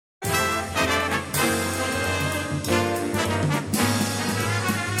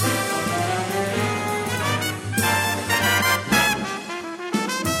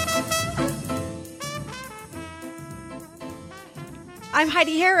I'm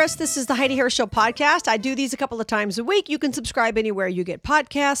Heidi Harris. This is the Heidi Harris Show podcast. I do these a couple of times a week. You can subscribe anywhere you get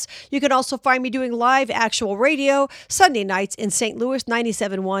podcasts. You can also find me doing live actual radio Sunday nights in St. Louis,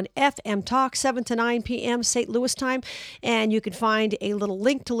 97.1 FM Talk, 7 to 9 p.m. St. Louis time. And you can find a little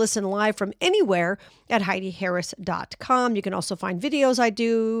link to listen live from anywhere at HeidiHarris.com. You can also find videos I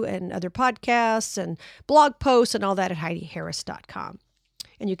do and other podcasts and blog posts and all that at HeidiHarris.com.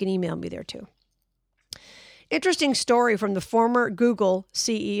 And you can email me there too. Interesting story from the former Google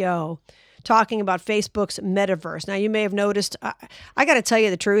CEO talking about Facebook's metaverse. Now, you may have noticed, I got to tell you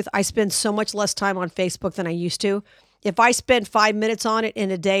the truth, I spend so much less time on Facebook than I used to. If I spend 5 minutes on it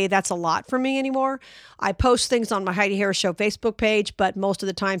in a day, that's a lot for me anymore. I post things on my Heidi Harris Show Facebook page, but most of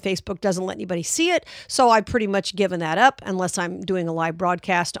the time Facebook doesn't let anybody see it. So I've pretty much given that up unless I'm doing a live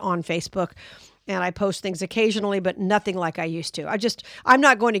broadcast on Facebook. And I post things occasionally, but nothing like I used to. I'm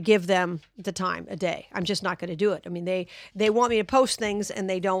not going to give them the time a day. I'm just not going to do it. I mean, they want me to post things and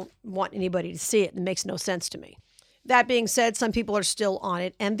they don't want anybody to see it. It makes no sense to me. That being said, some people are still on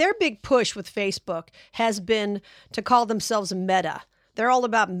it. And their big push with Facebook has been to call themselves Meta. They're all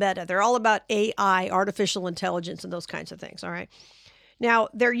about Meta. They're all about AI, artificial intelligence, and those kinds of things. All right. Now,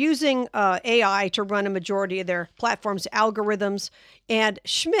 they're using AI to run a majority of their platform's algorithms. And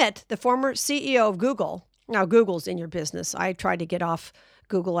Schmidt, the former CEO of Google, now Google's in your business. I try to get off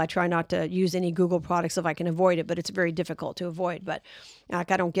Google. I try not to use any Google products if I can avoid it, but it's very difficult to avoid. But I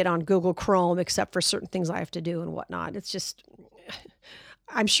don't get on Google Chrome except for certain things I have to do and whatnot. It's just,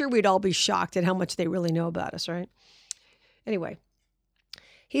 I'm sure we'd all be shocked at how much they really know about us, right? Anyway.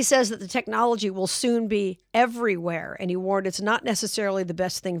 He says that the technology will soon be everywhere, and he warned it's not necessarily the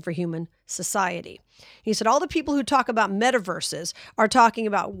best thing for human society. He said all the people who talk about metaverses are talking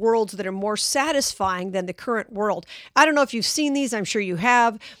about worlds that are more satisfying than the current world. I don't know if you've seen these. I'm sure you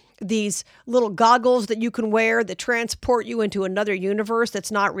have. These little goggles that you can wear that transport you into another universe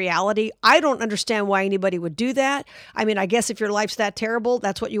that's not reality. I don't understand why anybody would do that. I mean, I guess if your life's that terrible,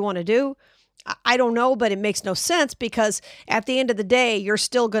 that's what you want to do. I don't know, but it makes no sense because at the end of the day, you're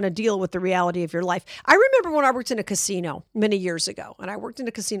still going to deal with the reality of your life. I remember when I worked in a casino many years ago, and I worked in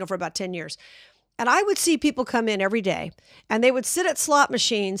a casino for about 10 years, and I would see people come in every day, and they would sit at slot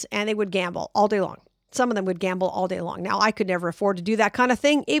machines, and they would gamble all day long. Some of them would gamble all day long. Now, I could never afford to do that kind of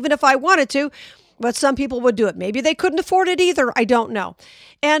thing, even if I wanted to, but some people would do it. Maybe they couldn't afford it either. I don't know.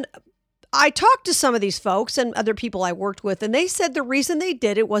 And I talked to some of these folks and other people I worked with, and they said the reason they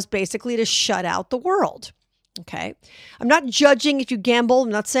did it was basically to shut out the world. Okay. I'm not judging if you gamble. I'm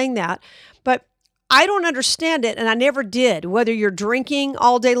not saying that, but I don't understand it. And I never did, whether you're drinking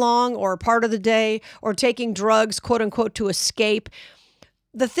all day long or part of the day or taking drugs, quote unquote, to escape.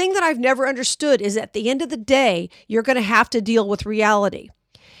 The thing that I've never understood is at the end of the day, you're going to have to deal with reality.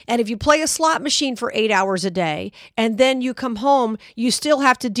 And if you play a slot machine for 8 hours a day and then you come home, you still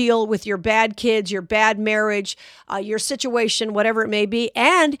have to deal with your bad kids, your bad marriage, your situation, whatever it may be,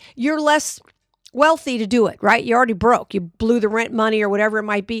 and you're less wealthy to do it, right? You're already broke. You blew the rent money or whatever it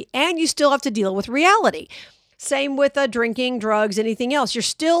might be, and you still have to deal with reality. Same with drinking, drugs, anything else. You're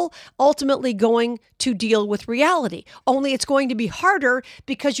still ultimately going to deal with reality, only it's going to be harder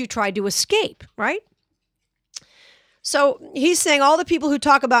because you tried to escape, right? So he's saying all the people who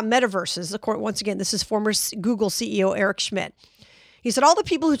talk about metaverses, once again, this is former Google CEO Eric Schmidt. He said all the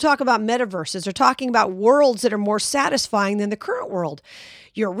people who talk about metaverses are talking about worlds that are more satisfying than the current world.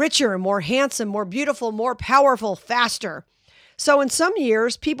 You're richer, more handsome, more beautiful, more powerful, faster. So in some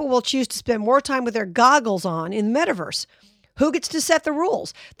years, people will choose to spend more time with their goggles on in the metaverse. Who gets to set the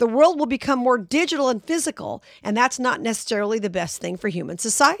rules? The world will become more digital and physical, and that's not necessarily the best thing for human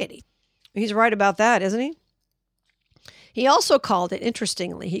society. He's right about that, isn't he? He also called it,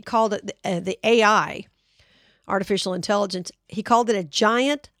 interestingly, he called it the AI, artificial intelligence. He called it a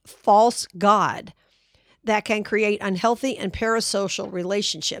giant false god that can create unhealthy and parasocial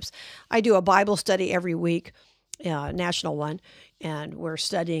relationships. I do a Bible study every week, national one, and we're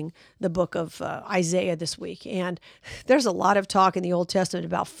studying the book of Isaiah this week. And there's a lot of talk in the Old Testament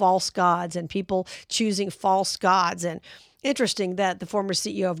about false gods and people choosing false gods. And interesting that the former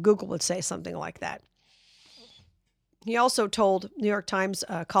CEO of Google would say something like that. He also told New York Times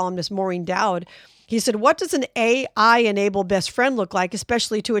columnist Maureen Dowd, he said, what does an AI-enabled best friend look like,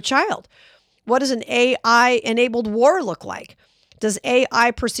 especially to a child? What does an AI-enabled war look like? Does AI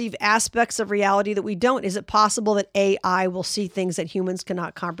perceive aspects of reality that we don't? Is it possible that AI will see things that humans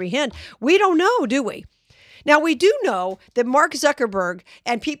cannot comprehend? We don't know, do we? Now, we do know that Mark Zuckerberg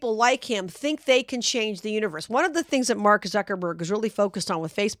and people like him think they can change the universe. One of the things that Mark Zuckerberg was really focused on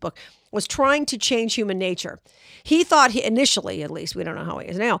with Facebook was trying to change human nature. He thought, initially, at least, we don't know how he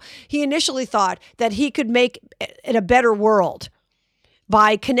is now, he initially thought that he could make it a better world.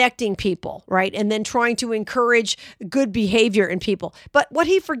 by connecting people, right? And then trying to encourage good behavior in people. But what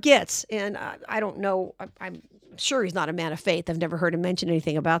he forgets, and I don't know, I'm sure he's not a man of faith. I've never heard him mention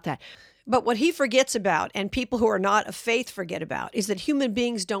anything about that. But what he forgets about, and people who are not of faith forget about, is that human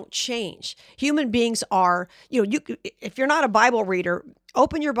beings don't change. Human beings are, if you're not a Bible reader,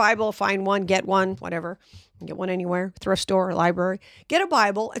 open your Bible, find one, get one, whatever. Get one anywhere, thrift store or library. Get a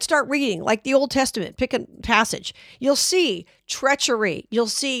Bible and start reading, like the Old Testament. Pick a passage. You'll see treachery. You'll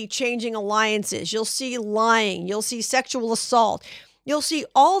see changing alliances. You'll see lying. You'll see sexual assault. You'll see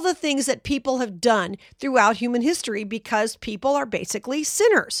all the things that people have done throughout human history because people are basically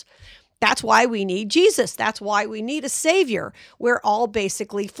sinners. That's why we need Jesus. That's why we need a savior. We're all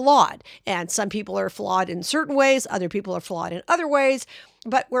basically flawed. And some people are flawed in certain ways. Other people are flawed in other ways.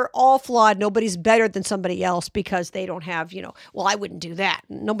 But we're all flawed. Nobody's better than somebody else because they don't have, well, I wouldn't do that.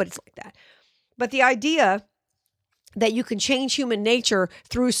 Nobody's like that. But the idea that you can change human nature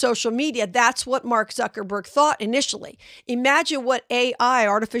through social media, that's what Mark Zuckerberg thought initially. Imagine what AI,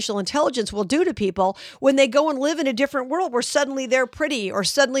 artificial intelligence, will do to people when they go and live in a different world where suddenly they're pretty or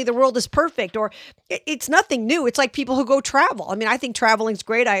suddenly the world is perfect, or it's nothing new. It's like people who go travel. I mean, I think traveling's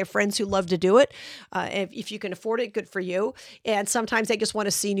great. I have friends who love to do it. If you can afford it, good for you. And sometimes they just want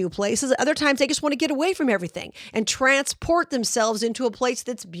to see new places. Other times they just want to get away from everything and transport themselves into a place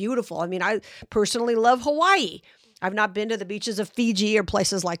that's beautiful. I mean, I personally love Hawaii. I've not been to the beaches of Fiji or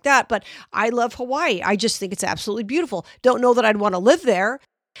places like that, but I love Hawaii. I just think it's absolutely beautiful. Don't know that I'd want to live there,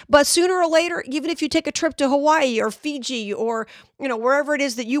 but sooner or later, even if you take a trip to Hawaii or Fiji or, wherever it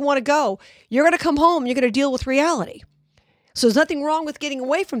is that you want to go, you're going to come home, you're going to deal with reality. So there's nothing wrong with getting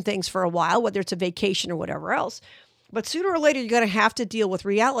away from things for a while, whether it's a vacation or whatever else. But sooner or later, you're going to have to deal with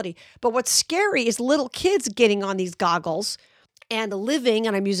reality. But what's scary is little kids getting on these goggles and living,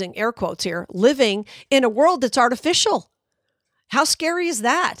 and I'm using air quotes here, living in a world that's artificial. How scary is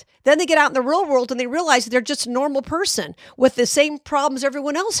that? Then they get out in the real world and they realize they're just a normal person with the same problems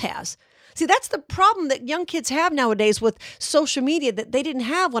everyone else has. See, that's the problem that young kids have nowadays with social media that they didn't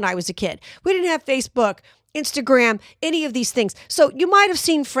have when I was a kid. We didn't have Facebook, Instagram, any of these things. So you might have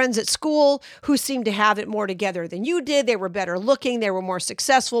seen friends at school who seemed to have it more together than you did. They were better looking. They were more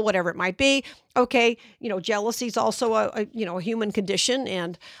successful, whatever it might be. Okay. Jealousy is also a human condition.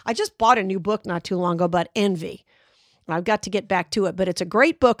 And I just bought a new book not too long ago about envy. I've got to get back to it, but it's a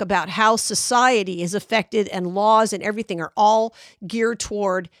great book about how society is affected and laws and everything are all geared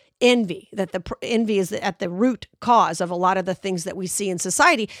toward envy, that the envy is at the root cause of a lot of the things that we see in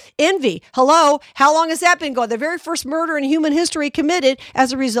society. Envy. Hello. How long has that been going? The very first murder in human history committed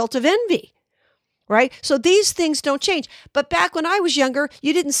as a result of envy. Right? So these things don't change. But back when I was younger,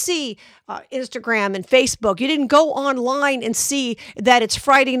 you didn't see Instagram and Facebook. You didn't go online and see that it's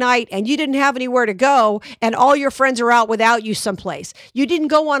Friday night and you didn't have anywhere to go and all your friends are out without you someplace. You didn't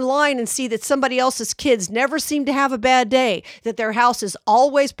go online and see that somebody else's kids never seem to have a bad day, that their house is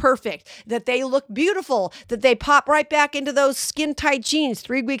always perfect, that they look beautiful, that they pop right back into those skin-tight jeans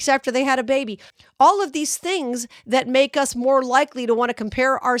 3 weeks after they had a baby. All of these things that make us more likely to want to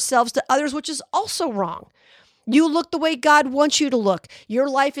compare ourselves to others, which is also wrong. You look the way God wants you to look. Your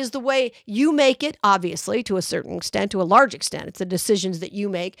life is the way you make it, obviously, to a certain extent, to a large extent. It's the decisions that you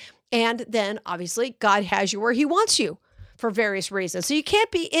make. And then, obviously, God has you where he wants you for various reasons. So you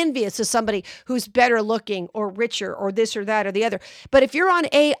can't be envious of somebody who's better looking or richer or this or that or the other. But if you're on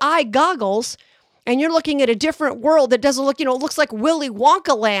AI goggles and you're looking at a different world that doesn't look, it looks like Willy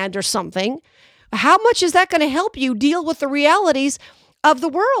Wonka land or something, how much is that going to help you deal with the realities of the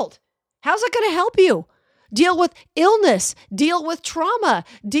world? How's it going to help you deal with illness, deal with trauma,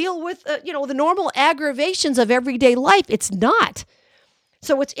 deal with, the normal aggravations of everyday life? It's not.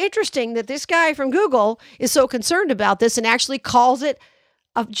 So it's interesting that this guy from Google is so concerned about this and actually calls it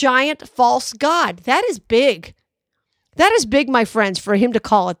a giant false god. That is big. That is big, my friends, for him to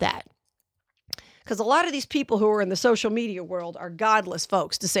call it that. Because a lot of these people who are in the social media world are godless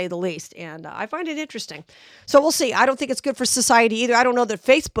folks, to say the least. And I find it interesting. So we'll see. I don't think it's good for society either. I don't know that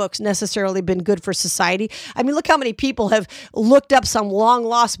Facebook's necessarily been good for society. I mean, look how many people have looked up some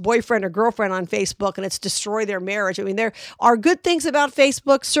long-lost boyfriend or girlfriend on Facebook and it's destroyed their marriage. I mean, there are good things about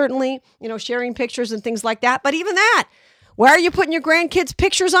Facebook, certainly, sharing pictures and things like that. But even that, why are you putting your grandkids'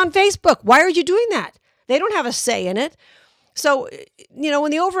 pictures on Facebook? Why are you doing that? They don't have a say in it. So, in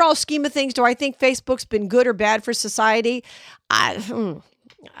the overall scheme of things, do I think Facebook's been good or bad for society? I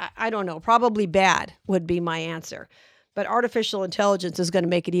don't know. Probably bad would be my answer. But artificial intelligence is going to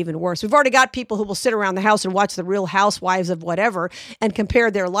make it even worse. We've already got people who will sit around the house and watch the Real Housewives of whatever and compare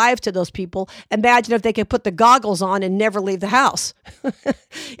their lives to those people. Imagine if they could put the goggles on and never leave the house.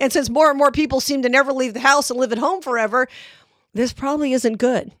 And since more and more people seem to never leave the house and live at home forever, this probably isn't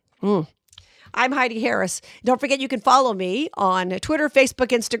good. I'm Heidi Harris. Don't forget you can follow me on Twitter, Facebook,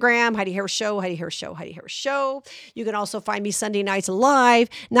 Instagram, Heidi Harris Show, Heidi Harris Show, Heidi Harris Show. You can also find me Sunday nights live,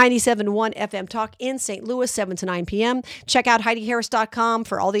 97.1 FM Talk in St. Louis, 7 to 9 p.m. Check out HeidiHarris.com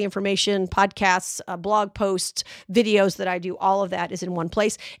for all the information, podcasts, blog posts, videos that I do. All of that is in one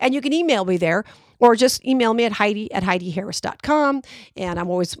place. And you can email me there, or just email me at Heidi@HeidiHarris.com. And I'm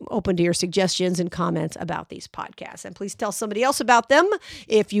always open to your suggestions and comments about these podcasts. And please tell somebody else about them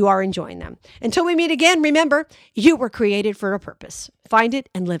if you are enjoying them. Until we meet again, remember, you were created for a purpose. Find it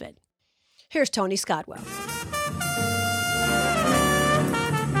and live it. Here's Tony Scottwell.